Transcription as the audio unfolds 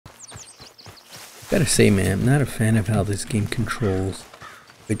Gotta say, man, I'm not a fan of how this game controls,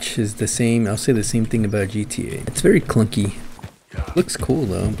 which is the same. I'll say the same thing about GTA. It's very clunky. Looks cool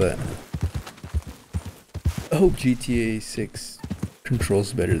though, but I hope GTA 6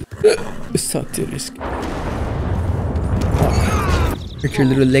 controls better. Let's talk to this guy. Hurt your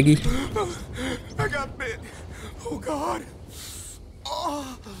little leggy. I got bit. Oh God.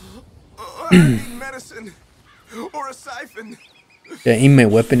 Oh, I need medicine or a siphon. Yeah, aim my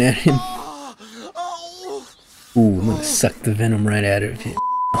weapon at him. Oh, oh. Ooh, I'm gonna suck the venom right out of him.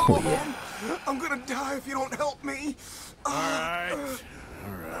 Oh yeah. I'm gonna die if you don't help me.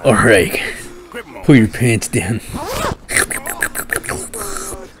 Alright. Pull your pants down.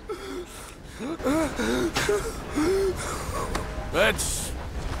 Let's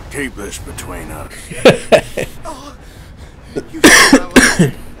keep this between us. You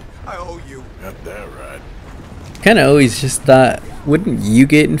I owe you. Got that right. Kinda always just thought, wouldn't you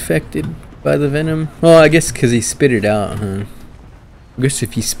get infected by the venom? Well, I guess because he spit it out, huh? I guess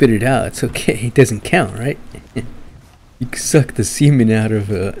if you spit it out, it's okay. It doesn't count, right? You can suck the semen out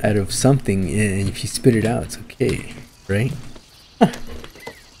of something, and if you spit it out, it's okay, right? Huh.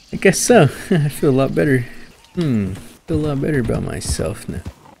 I guess so. I feel a lot better. Feel a lot better about myself now.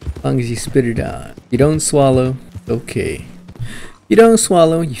 As long as you spit it out. You don't swallow, okay. You don't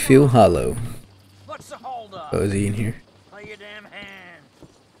swallow, you feel hollow. What's the hold up? Oh, is he in here? Play your damn hand.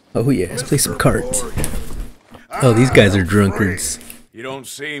 Oh yeah, let's play some cards. Oh, these guys are drunkards. You don't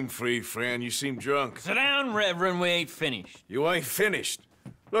seem free, friend. You seem drunk. Sit down, Reverend. We ain't finished. You ain't finished.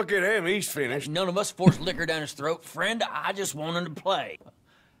 Look at him. He's finished. None of us forced liquor down his throat. Friend, I just want him to play.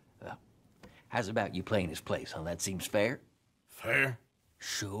 How's about you playing his place, huh? That seems fair? Fair?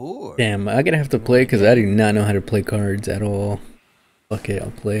 Sure. Damn, I gotta have to play because I do not know how to play cards at all. Fuck it,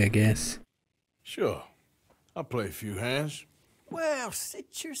 I'll play, I guess. Sure. I'll play a few hands. Well,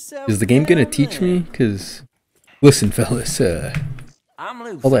 sit yourself. Is the game gonna teach me? Because, listen, fellas, I'm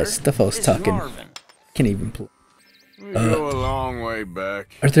Luther. all that stuff I was This is talking, Marvin. can't even play. We go a long way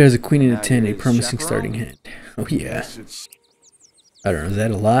back. Arthur has a queen and a Now 10, a you're his promising chaperone? starting hand. Oh yeah. Yes, it's... I don't know, is that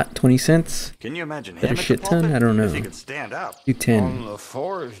a lot? 20 cents? Can you imagine Is that him a at shit the ton? pulpit? I don't If he know. could stand up. Do 10. On the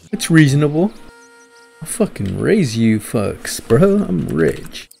forest. It's reasonable. I'll fucking raise you fucks, bro. I'm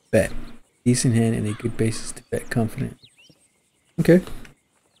rich. Bet. Decent hand and a good basis to bet confident. Okay.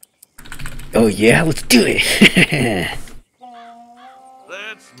 Oh yeah, let's do it.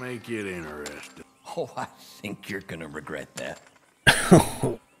 Let's make it interesting. Oh, I think you're gonna regret that.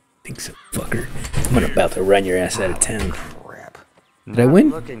 Oh, think so, fucker. I'm about to run your ass out of town. Crap. Did I win?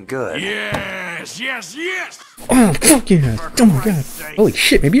 Looking good. Yes, yes, yes! Oh, fuck yeah. Oh my god. Holy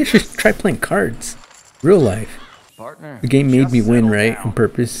shit, maybe I should try playing cards. Real life. Partner. The game made me win, right? On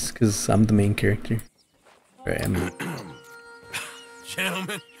purpose, because I'm the main character. Right, I mean.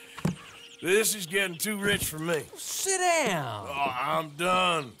 Gentlemen, this is getting too rich for me. Sit down. Oh, I'm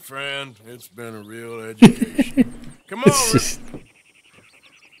done, friend. It's been a real education. Come on, It's just,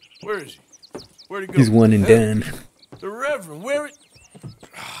 where is he? Where'd he go? he's one and done. The Reverend, where it?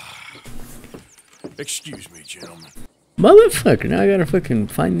 Excuse me, gentlemen. Motherfucker, now I gotta fucking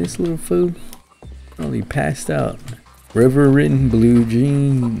find this little fool. Probably passed out. Forever in blue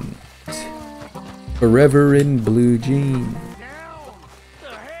jeans. Forever in blue jeans.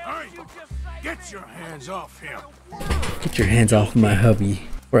 Hey, get your hands off him. Get your hands off my hubby,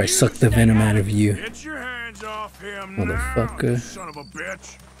 or I suck the venom out of you. Get your hands off him Motherfucker. now, you son of a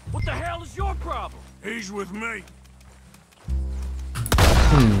bitch. What the hell is your problem? He's with me.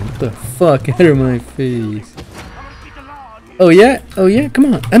 What the fuck out of my face? Oh yeah? Oh yeah? Come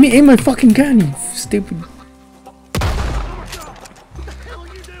on. I mean, aim my fucking gun, you stupid.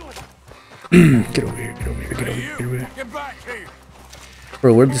 Get over here, get over here, get over here, get over here. Get back here.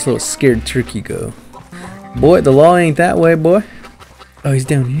 Bro, where'd this little scared turkey go? Boy, the law ain't that way, boy. Oh, he's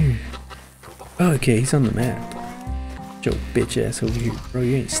down here. Oh, okay, he's on the map. Get your bitch ass over here. Bro,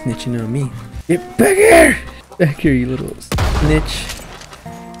 you ain't snitching on me. Get back here! Back here, you little snitch.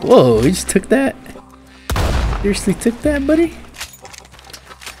 Whoa, he just took that? Seriously took that, buddy?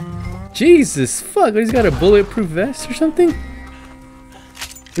 Jesus, fuck, he's got a bulletproof vest or something?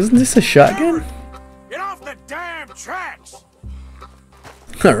 Isn't this a shotgun? Get off the damn tracks.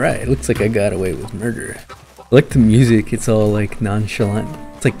 Alright, looks like I got away with murder. I like the music, it's all like nonchalant.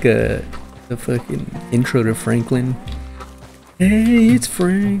 It's like the fucking intro to Franklin. Hey, it's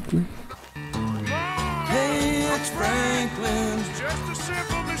Franklin. Hey, it's Franklin. It's just a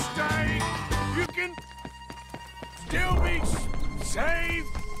simple mistake. You can still be saved.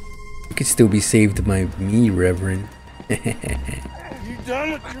 You could still be saved by me, Reverend. You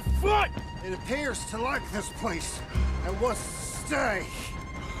done with your foot? It appears to like this place and wants to stay.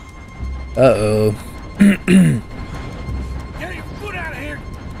 Uh-oh. Get your foot out of here!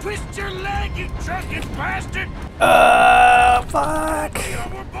 Twist your leg, you drunken bastard! Fuck.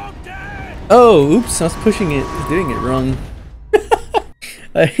 We're both dead! Oh, oops, I was pushing it, doing it wrong.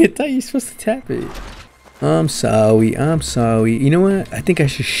 I thought you were supposed to tap it. I'm sorry, I'm sorry. You know what? I think I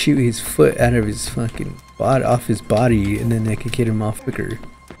should shoot his foot out of his fucking body, off his body, and then I could get him off quicker.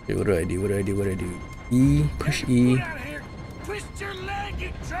 Okay, what do I do? What do I do? What do I do? E, push E. Get out of here! Twist your leg,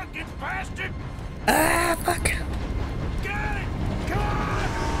 you drunken bastard! Ah, fuck. Got it! Come on!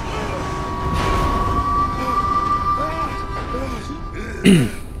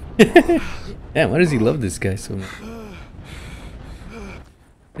 Damn, why does he love this guy so much?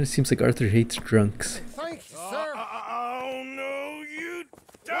 It seems like Arthur hates drunks. Thank you, sir. Oh, no, you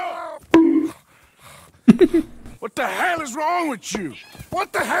don't! What the hell is wrong with you?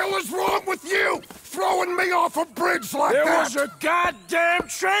 What the hell is wrong with you? Throwing me off a bridge like There that? was a goddamn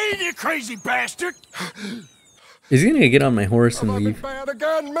train, you crazy bastard! Is he gonna get on my horse and Have I been leave? bad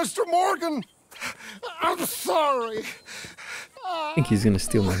again, Mr. Morgan? I'm sorry. I think he's gonna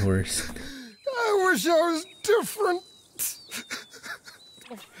steal my horse. I wish I was different.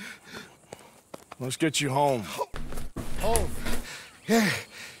 Let's get you home. Oh, yeah,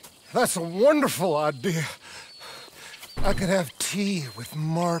 that's a wonderful idea. I could have tea with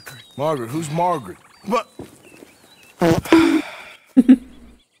Margaret. Margaret, who's Margaret? But I'm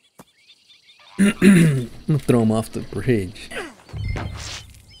gonna throw him off the bridge.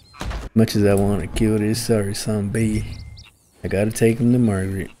 Much as I want to kill this sorry son B, I gotta take him to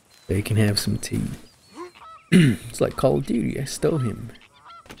Margaret. They can have some tea. It's like Call of Duty. I stole him.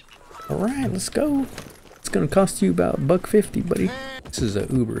 Alright, let's go. It's gonna cost you about $1.50, buddy. This is a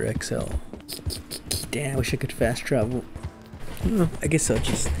Uber XL. Damn, I wish I could fast travel. Well, I guess I'll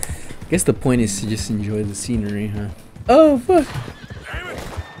just... I guess the point is to just enjoy the scenery, huh? Oh, fuck!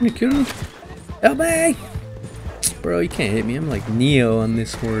 You kill me? Help me! Bro, you can't hit me. I'm like Neo on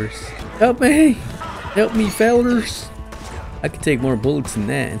this horse. Help me! Help me, fellas! I could take more bullets than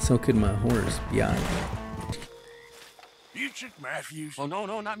that, and so could my horse. Beyond. You chick Matthews. Oh,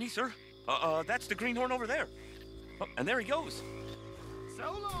 no, not me, sir. That's the greenhorn over there. Oh, and there he goes.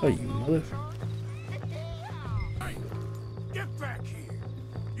 Oh, you mother... Get back here.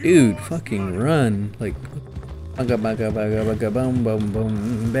 Dude, fucking run. Like... Baga baga baga baga boom boom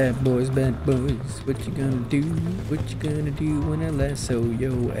boom. Bad boys, what you gonna do? What you gonna do when I lasso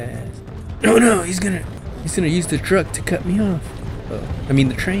your ass? No, no, he's gonna use the truck to cut me off. I mean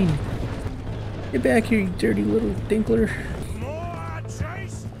the train. Get back here, you dirty little dinkler. The more I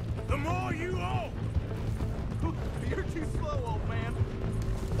chase, the more you owe. you're too slow, old man.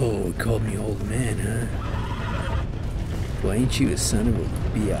 Oh, he called me old man, huh? Well, ain't you a son of a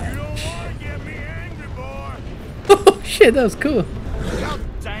You don't biatch? want to get me angry, boy. Oh shit, that was cool. God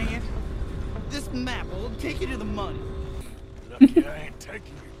dang it. This map will take you to the money. Lucky I ain't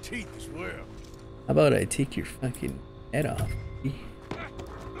taking your teeth as well. How about I take your fucking head off?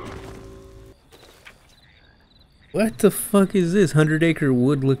 What the fuck is this 100-acre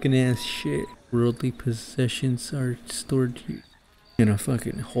wood looking ass shit? Worldly possessions are stored in a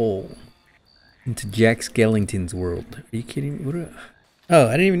fucking hole into Jack Skellington's world. Are you kidding me? Oh,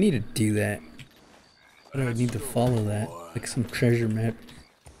 I didn't even need to do that. Why do I need to follow that? Like some treasure map.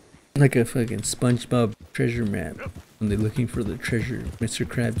 Like a fucking SpongeBob treasure map. When they're looking for the treasure. Mr.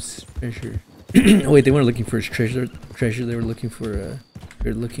 Krabs' treasure. Oh wait, they weren't looking for his treasure. They were looking for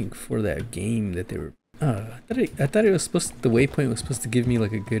that game that they were... Oh, I thought it was supposed to, the waypoint was supposed to give me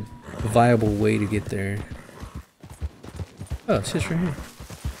like a good, viable way to get there. Oh, it's just right here.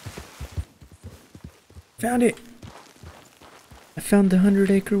 Found it! I found the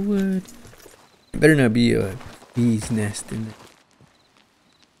 100-acre wood. Better not be a bee's nest in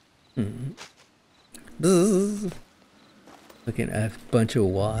it. Looking at a bunch of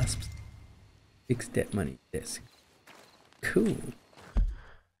wasps. Fix that money desk. Cool.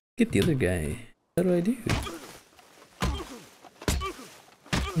 Get the other guy. How do I do?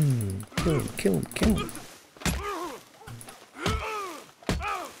 Kill him.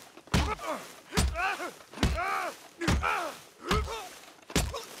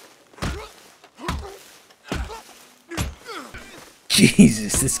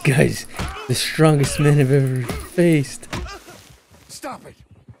 Jesus, this guy's the strongest man I've ever faced. Stop it.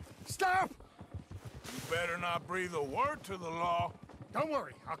 Stop. You better not breathe a word to the law. Don't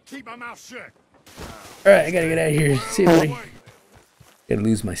worry. I'll keep my mouth shut. Alright, I gotta get out of here. See you, buddy. Gotta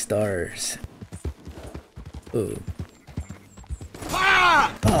lose my stars. Oh.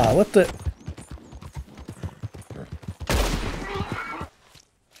 Ah, what the?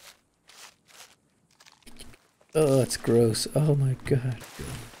 Oh, it's gross. Oh my god.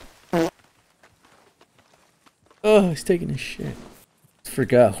 Oh, he's taking a shit.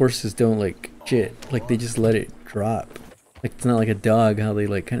 Forgot horses don't like shit. Like they just let it drop. Like it's not like a dog how they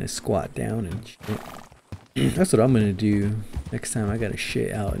like kind of squat down and shit. That's what I'm gonna do next time I got to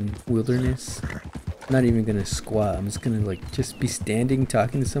shit out in wilderness. I'm not even gonna squat. I'm just gonna like just be standing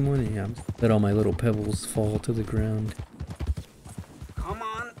talking to someone and I'm let all my little pebbles fall to the ground. Come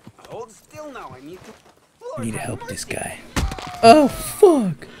on, hold still now. I need to help this guy. Oh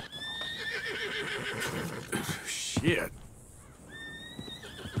fuck! Shit.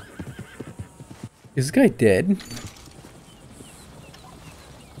 Is this guy dead?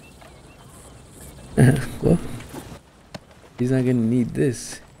 Well, he's not gonna need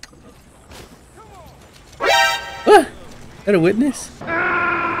this. Ah! Is that a witness?